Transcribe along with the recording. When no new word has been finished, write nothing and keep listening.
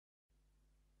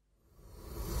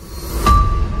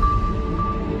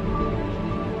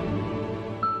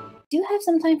have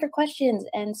some time for questions.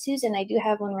 And Susan, I do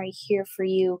have one right here for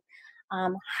you.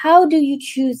 How do you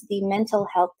choose the mental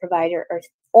health provider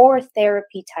or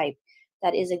therapy type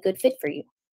that is a good fit for you?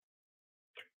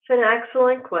 It's an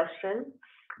excellent question.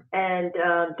 And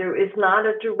there is not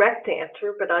a direct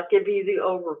answer, but I'll give you the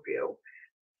overview.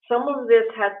 Some of this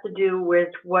has to do with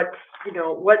what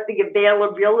the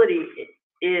availability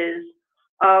is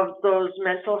of those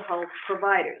mental health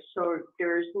providers. So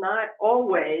there's not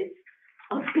always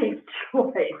a big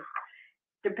choice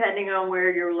depending on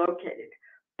where you're located.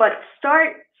 But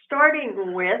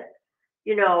starting with,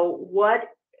 what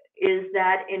is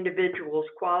that individual's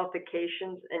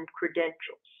qualifications and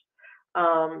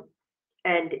credentials?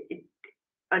 And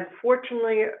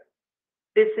unfortunately,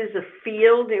 this is a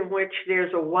field in which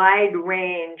there's a wide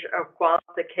range of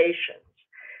qualifications.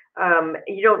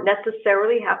 You don't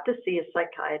necessarily have to see a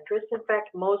psychiatrist. In fact,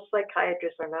 most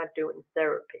psychiatrists are not doing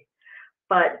therapy.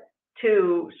 But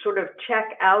to sort of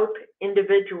check out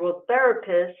individual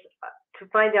therapists to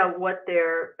find out what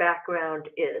their background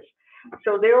is.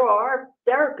 So there are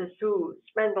therapists who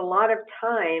spend a lot of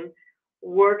time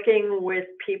working with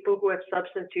people who have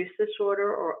substance use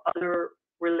disorder or other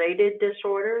related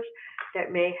disorders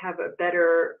that may have a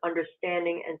better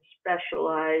understanding and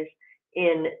specialize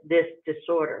in this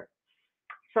disorder.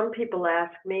 Some people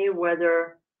ask me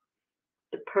whether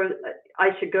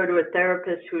I should go to a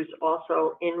therapist who's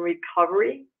also in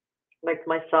recovery, like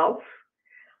myself.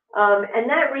 And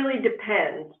that really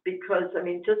depends because,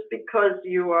 just because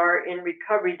you are in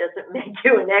recovery doesn't make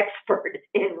you an expert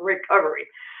in recovery.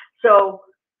 So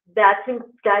that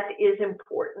is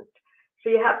important. So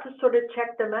you have to sort of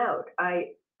check them out.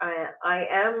 I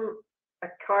am a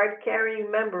card-carrying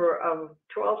member of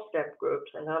 12-step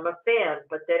groups, and I'm a fan,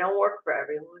 but they don't work for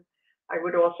everyone. I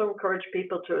would also encourage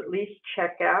people to at least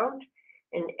check out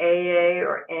an AA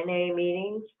or NA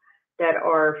meetings that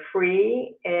are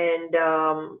free. And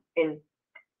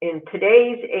in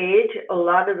today's age, a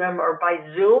lot of them are by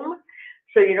Zoom,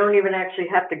 so you don't even actually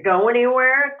have to go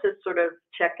anywhere to sort of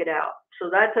check it out.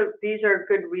 So these are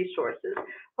good resources.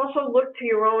 Also look to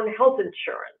your own health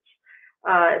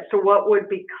insurance. So what would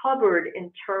be covered in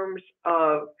terms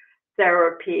of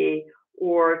therapy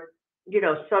or,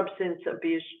 substance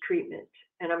abuse treatment.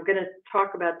 And I'm going to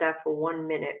talk about that for 1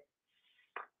 minute,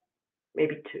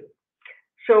 maybe 2.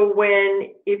 So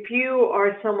if you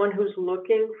are someone who's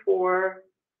looking for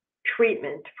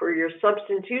treatment for your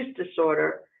substance use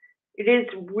disorder, it is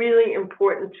really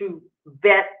important to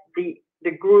vet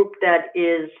the group that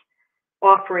is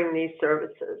offering these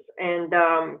services. And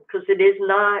because it is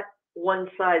not one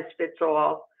size fits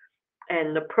all,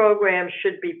 and the program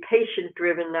should be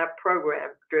patient-driven, not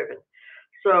program-driven.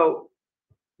 So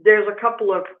there's a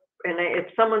couple of, and if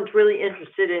someone's really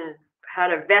interested in how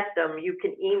to vet them, you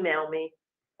can email me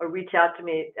or reach out to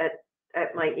me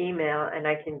at my email, and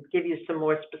I can give you some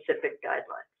more specific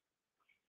guidelines.